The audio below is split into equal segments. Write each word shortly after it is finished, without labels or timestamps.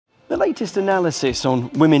latest analysis on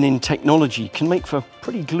women in technology can make for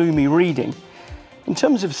pretty gloomy reading. In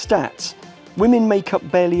terms of stats, women make up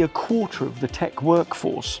barely a quarter of the tech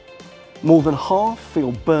workforce. More than half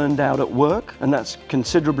feel burned out at work, and that's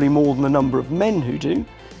considerably more than the number of men who do.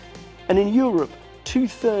 And in Europe,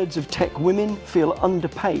 2/3 of tech women feel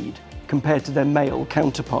underpaid compared to their male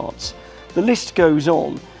counterparts. The list goes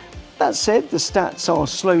on. That said, the stats are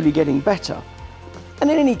slowly getting better. And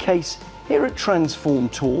in any case, here at Transform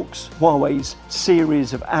Talks, Huawei's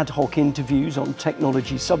series of ad hoc interviews on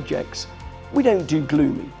technology subjects, we don't do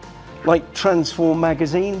gloomy. Like Transform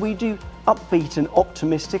magazine, we do upbeat and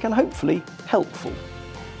optimistic and hopefully helpful.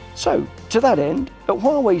 So, to that end, at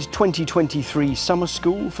Huawei's 2023 Summer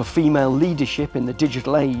School for Female Leadership in the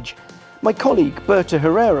Digital Age, my colleague Berta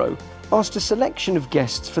Herrero asked a selection of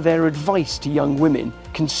guests for their advice to young women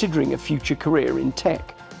considering a future career in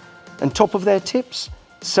tech. And top of their tips,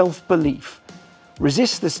 self-belief.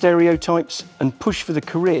 Resist the stereotypes and push for the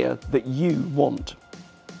career that you want.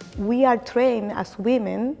 We are trained as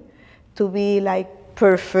women to be like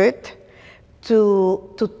perfect,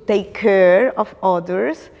 to take care of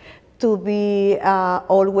others, to be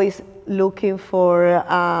always looking for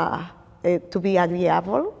to be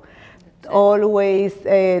agreeable, always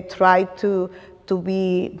try to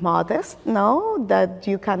be modest, no? That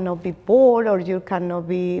you cannot be bored or you cannot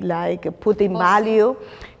be like put in value.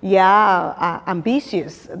 Yeah,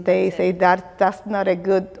 ambitious. They say that that's not a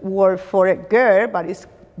good word for a girl, but it's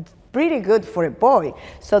pretty good for a boy.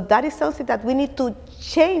 So that is something that we need to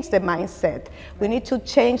change the mindset. We need to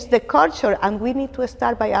change the culture, and we need to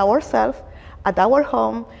start by ourselves, at our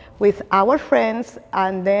home, with our friends,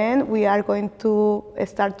 and then we are going to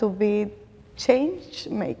start to be change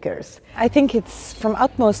makers. I think it's from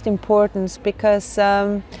utmost importance because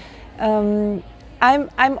I'm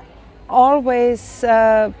always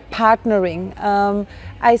partnering.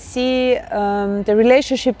 I see the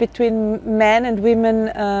relationship between men and women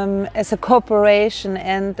as a cooperation,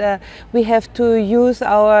 and we have to use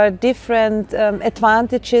our different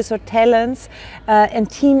advantages or talents and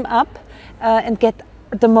team up and get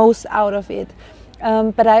the most out of it.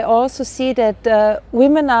 But I also see that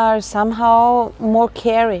women are somehow more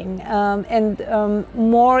caring and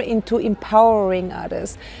more into empowering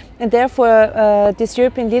others. And therefore, this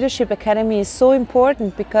European Leadership Academy is so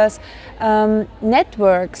important because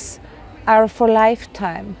networks are for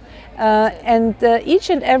lifetime. And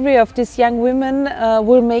each and every of these young women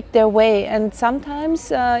will make their way. And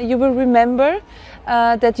sometimes you will remember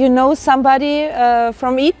that you know somebody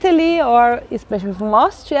from Italy or especially from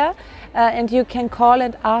Austria, and you can call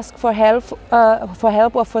and ask for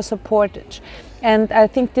help or for support. And I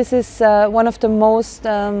think this is one of the most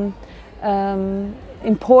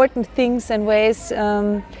important things and ways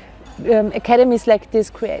academies like this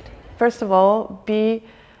create. First of all, be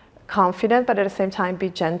confident, but at the same time be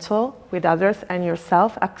gentle with others and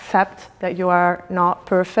yourself. Accept that you are not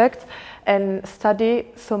perfect, and study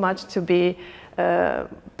so much to be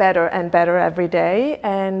better and better every day.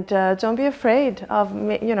 And don't be afraid of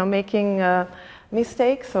making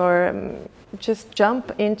mistakes, or just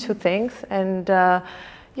jump into things. And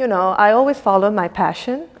I always follow my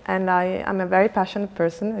passion, and I'm a very passionate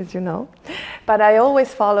person, as you know, but I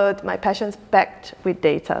always followed my passions backed with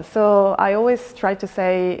data. So I always try to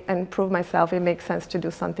say and prove myself it makes sense to do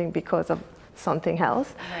something because of something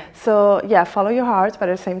else. Right. So yeah, follow your heart, but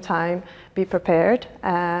at the same time be prepared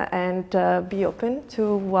and be open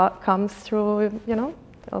to what comes through,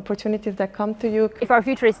 opportunities that come to you. If our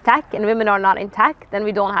future is tech and women are not in tech, then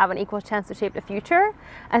we don't have an equal chance to shape the future.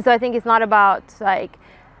 And so I think it's not about like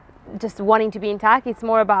just wanting to be in tech, it's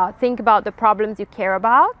more about think about the problems you care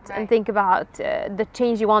about, right, and think about the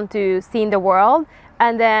change you want to see in the world.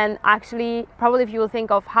 And then actually, probably if you will think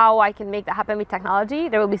of how I can make that happen with technology,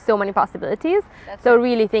 there will be so many possibilities. So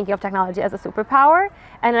really thinking of technology as a superpower.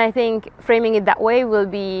 And I think framing it that way will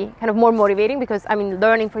be kind of more motivating, because I mean,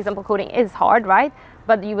 learning, for example, coding is hard, right?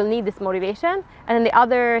 But you will need this motivation. And then the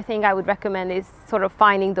other thing I would recommend is sort of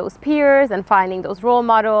finding those peers and finding those role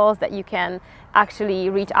models that you can actually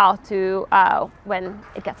reach out to when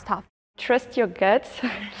it gets tough. Trust your guts.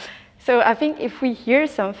 So I think if we hear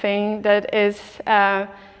something that is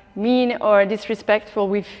mean or disrespectful,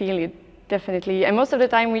 we feel it, definitely. And most of the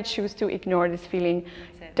time we choose to ignore this feeling.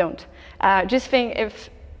 Don't. Just think, if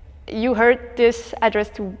you heard this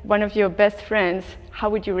addressed to one of your best friends, how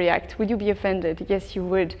would you react? Would you be offended? Yes, you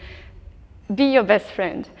would. Be your best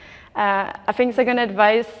friend. I think second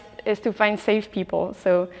advice is to find safe people.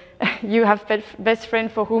 So you have best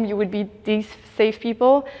friend for whom you would be these safe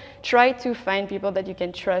people. Try to find people that you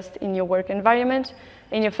can trust in your work environment,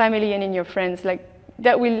 in your family and in your friends. Like,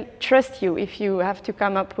 that will trust you if you have to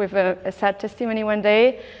come up with a sad testimony one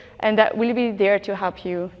day, and that will be there to help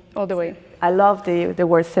you all the way. I love the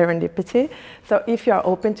word serendipity. So if you are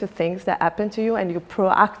open to things that happen to you and you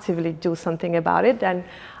proactively do something about it, then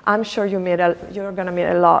I'm sure you're going to meet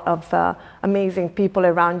a lot of amazing people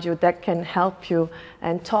around you that can help you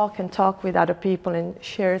and talk with other people and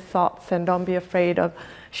share thoughts, and don't be afraid of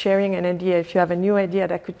sharing an idea if you have a new idea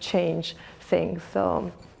that could change things.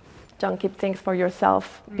 So don't keep things for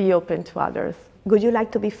yourself, be open to others. Would you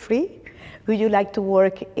like to be free? Would you like to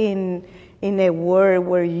work in a world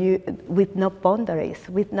where with no boundaries,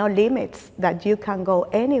 with no limits, that you can go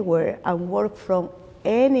anywhere and work from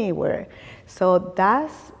anywhere? So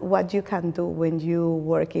that's what you can do when you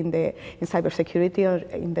work in cybersecurity or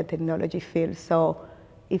in the technology field. So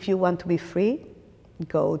if you want to be free,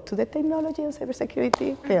 go to the technology and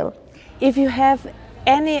cybersecurity field. If you have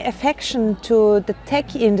any affection to the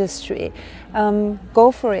tech industry,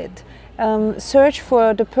 go for it. Search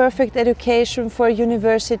for the perfect education, for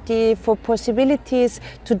university, for possibilities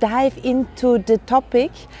to dive into the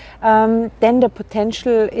topic. Then the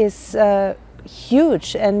potential is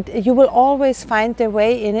huge, and you will always find the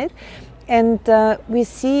way in it. And we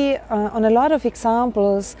see on a lot of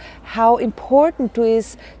examples how important it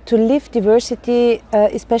is to live diversity,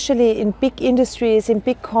 especially in big industries, in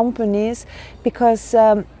big companies, because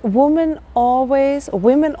women always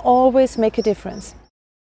make a difference.